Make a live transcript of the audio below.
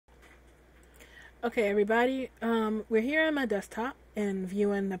Okay, everybody, we're here on my desktop and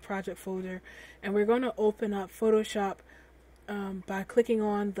viewing the project folder, and we're going to open up Photoshop by clicking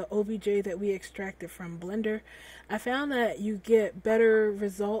on the OBJ that we extracted from Blender. I found that you get better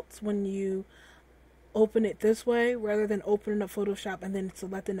results when you open it this way rather than opening up Photoshop and then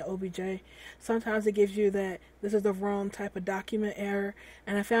selecting the OBJ. Sometimes it gives you that this is the wrong type of document error,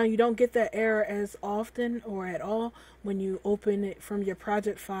 and I found you don't get that error as often or at all when you open it from your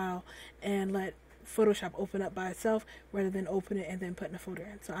project file and let Photoshop open up by itself rather than open it and then put in a folder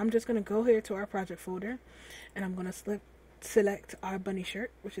in. So I'm just going to go here to our project folder, and I'm going to select our bunny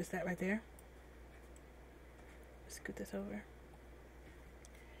shirt, which is that right there. Scoot this over.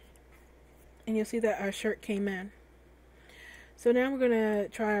 And you'll see that our shirt came in. So now we're going to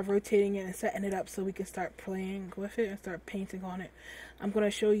try rotating it and setting it up so we can start playing with it and start painting on it. I'm going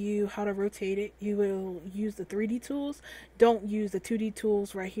to show you how to rotate it. You will use the 3D tools. Don't use the 2D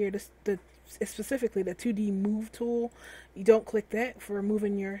tools right here. Specifically the 2D move tool. You don't click that for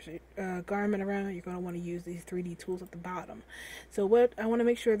moving your garment around. You're going to want to use these 3D tools at the bottom. So what I want to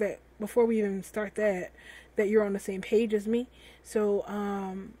make sure that before we even start that you're on the same page as me. So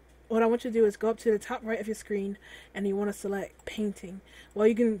what I want you to do is go up to the top right of your screen and you want to select painting. Well,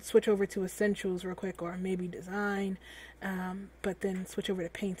 you can switch over to essentials real quick or maybe design, but then switch over to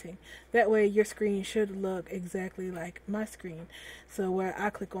painting. That way your screen should look exactly like my screen. So where I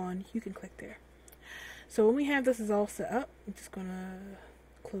click on, you can click there. So when we have this is all set up, I'm just going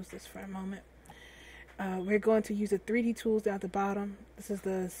to close this for a moment. We're going to use the 3D tools down at the bottom. This is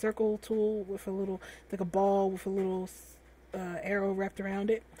the circle tool with a little, like a ball with a little arrow wrapped around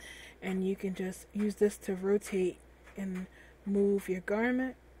it. And you can just use this to rotate and move your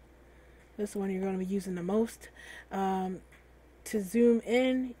garment. This one you're going to be using the most. To zoom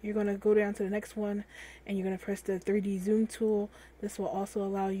in, you're going to go down to the next one and you're going to press the 3D zoom tool. This will also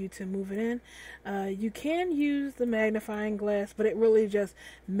allow you to move it in. You can use the magnifying glass, but it really just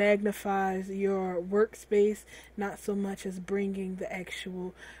magnifies your workspace, not so much as bringing the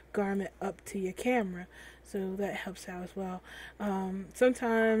actual garment up to your camera. So that helps out as well.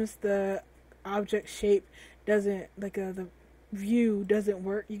 Sometimes the object shape doesn't, the view doesn't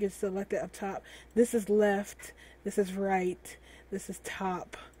work. You can select it up top. This is left, this is right, this is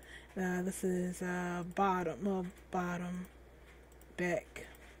top, this is bottom, back,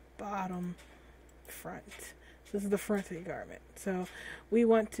 bottom, front. This is the front of the garment. So we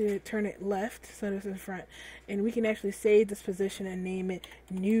want to turn it left, so this is front. And we can actually save this position and name it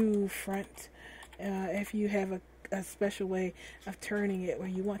new front. If you have a special way of turning it where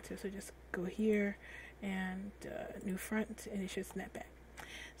you want to. So just go here and new front and it should snap back.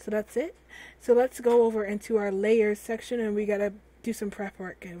 So that's it. So let's go over into our layers section and we got to do some prep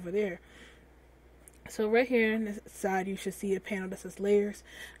work over there. So right here on the side you should see a panel that says layers.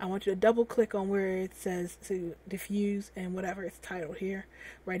 I want you to double click on where it says to diffuse and whatever it's titled here.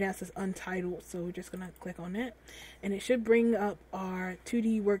 Right now it says untitled, so we're just going to click on that. And it should bring up our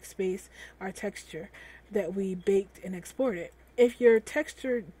 2D workspace, our texture that we baked and exported. If your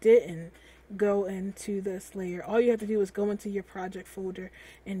texture didn't go into this layer, all you have to do is go into your project folder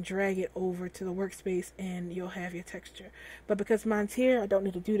and drag it over to the workspace and you'll have your texture. But because mine's here, I don't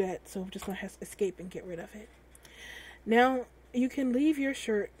need to do that, so I'm just going to escape and get rid of it. Now you can leave your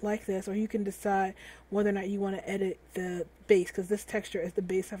shirt like this, or you can decide whether or not you want to edit the base, because this texture is the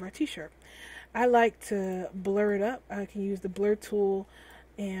base of our t-shirt. I like to blur it up. I can use the blur tool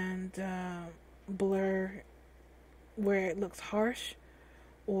and blur where it looks harsh,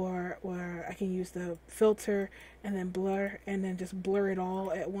 or I can use the filter and then blur and then just blur it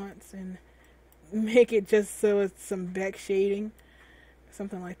all at once and make it just so it's some back shading,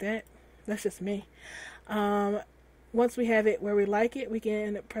 something like that. That's just me. Once we have it where we like it, we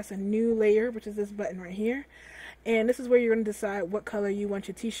can press a new layer, which is this button right here. And this is where you're going to decide what color you want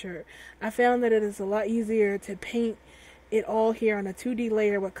your t-shirt. I found that it is a lot easier to paint it all here on a 2D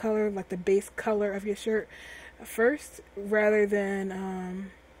layer, what color, like the base color of your shirt first, rather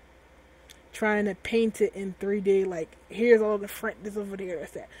than trying to paint it in 3D, like here's all the front, this over there,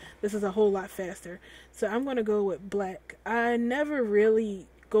 that's that. This is a whole lot faster. So I'm going to go with black. I never really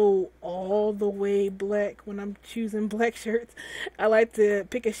go all the way black when I'm choosing black shirts. I like to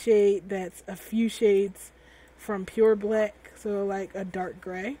pick a shade that's a few shades from pure black, so like a dark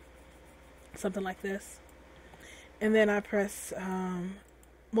gray, something like this. And then I press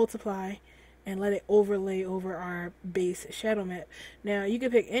multiply and let it overlay over our base shadow map. Now you can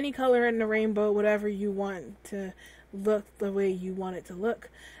pick any color in the rainbow, whatever you want to look the way you want it to look,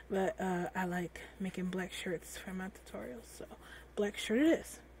 but I like making black shirts for my tutorials, so black shirt it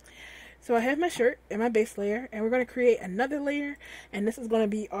is. So I have my shirt and my base layer, and we're going to create another layer, and this is going to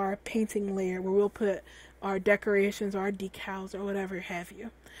be our painting layer where we'll put our decorations or our decals or whatever have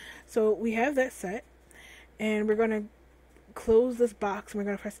you. So we have that set, and we're going to close this box, and we're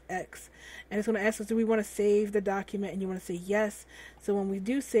going to press X, and it's going to ask us, do we want to save the document? And you want to say yes. So when we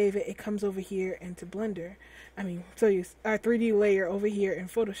do save it, it comes over here into Blender. So use our 3D layer over here in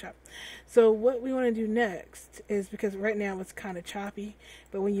Photoshop. So what we want to do next is, because right now it's kind of choppy,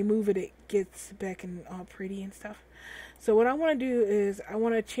 but when you move it, it gets back and all pretty and stuff. So what I want to do is I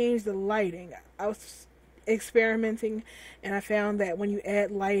want to change the lighting. I was experimenting, and I found that when you add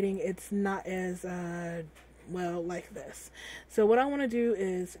lighting, it's not as well like this. So what I want to do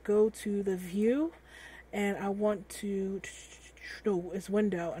is go to the view, and I want to it's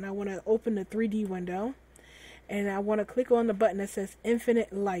window, and I want to open the 3D window, and I want to click on the button that says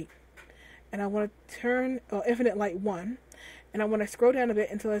infinite light, and I want to turn infinite light 1, and I want to scroll down a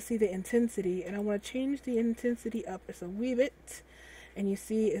bit until I see the intensity, and I want to change the intensity up just a wee bit, and you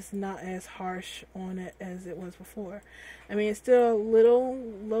see it's not as harsh on it as it was before. It's still a little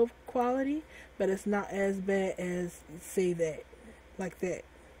low quality, but it's not as bad as, say, that, like that.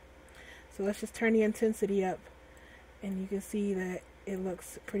 So let's just turn the intensity up, and you can see that it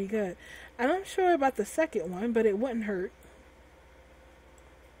looks pretty good. I'm not sure about the second one, but it wouldn't hurt.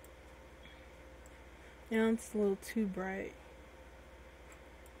 It's a little too bright.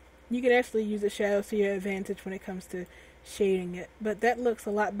 You can actually use the shadows to your advantage when it comes to shading it, but that looks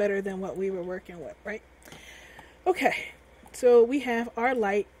a lot better than what we were working with, right? Okay, so we have our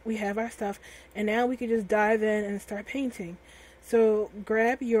light, we have our stuff, and now we can just dive in and start painting. So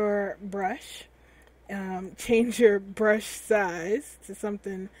grab your brush, change your brush size to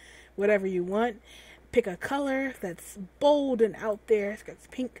something, whatever you want. Pick a color that's bold and out there, it's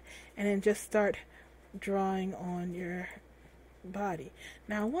pink, and then just start drawing on your body.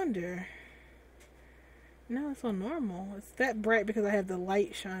 Now I wonder, no, it's on normal. It's that bright because I have the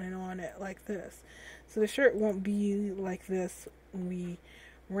light shining on it like this. So the shirt won't be like this when we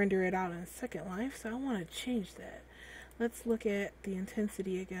render it out in Second Life, so I want to change that. Let's look at the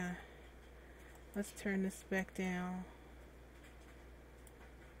intensity again. Let's turn this back down.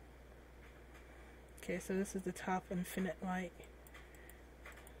 Okay, so this is the top infinite light.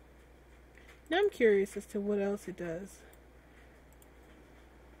 Now I'm curious as to what else it does.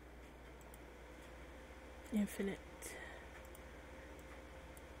 Infinite.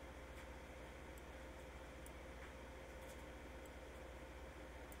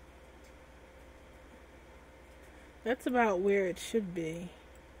 That's about where it should be.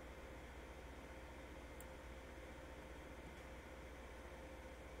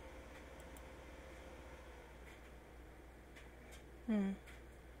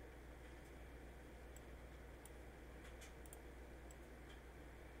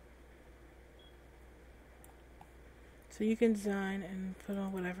 So you can design and put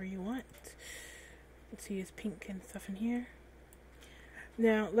on whatever you want. Let's see, it's pink and stuff in here.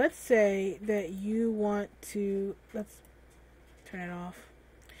 Now, let's say that you want to, let's turn it off.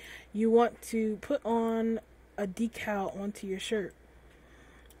 You want to put on a decal onto your shirt.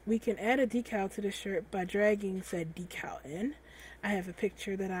 We can add a decal to the shirt by dragging said decal in. I have a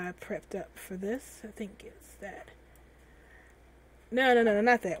picture that I prepped up for this. I think it's that. No,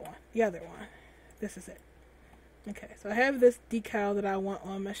 not that one. The other one. This is it. Okay, so I have this decal that I want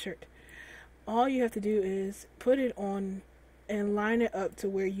on my shirt. All you have to do is put it on and line it up to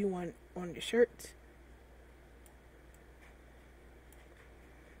where you want on your shirt.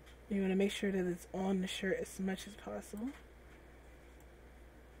 You want to make sure that it's on the shirt as much as possible.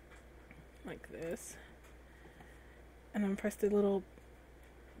 Like this. And I'm going to press the little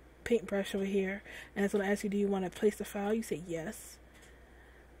paintbrush over here. And it's going to ask you, do you want to place the file? You say yes.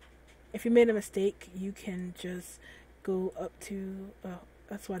 If you made a mistake, you can just go up to,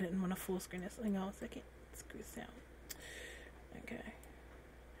 that's why I didn't want to full screen this. Hang on a second. Screw this down. Okay.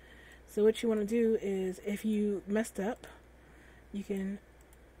 So what you want to do is, if you messed up, you can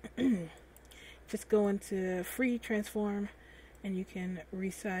just go into free transform and you can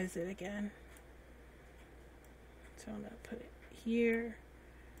resize it again. So I'm going to put it here,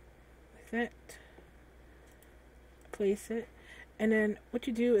 like that, place it, and then what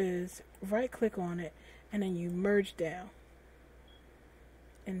you do is right click on it and then you merge down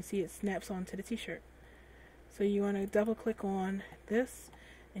and see it snaps onto the t-shirt. So you want to double click on this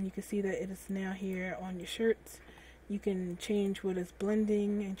and you can see that it is now here on your shirts. You can change what is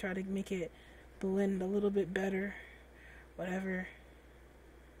blending and try to make it blend a little bit better, whatever.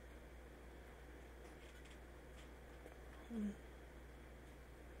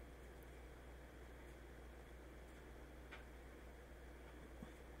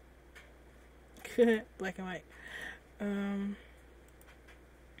 Black and white.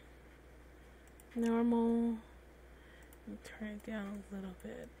 Normal. Turn it down a little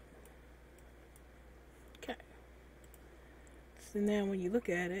bit. Okay. So now when you look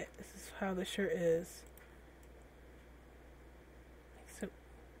at it, this is how the shirt is. So,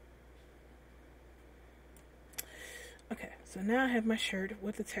 okay, so now I have my shirt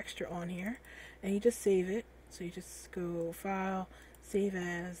with the texture on here, and you just save it. So you just go File, Save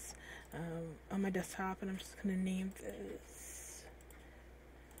As, on my desktop, and I'm just going to name this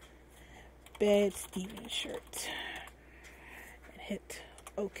Bad Steven Shirt. And hit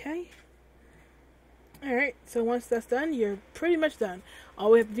OK. Alright, so once that's done, you're pretty much done.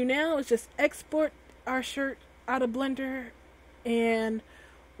 All we have to do now is just export our shirt out of Blender and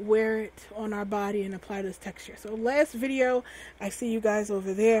wear it on our body and apply this texture. So last video, I see you guys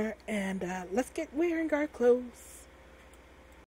over there, and let's get wearing our clothes.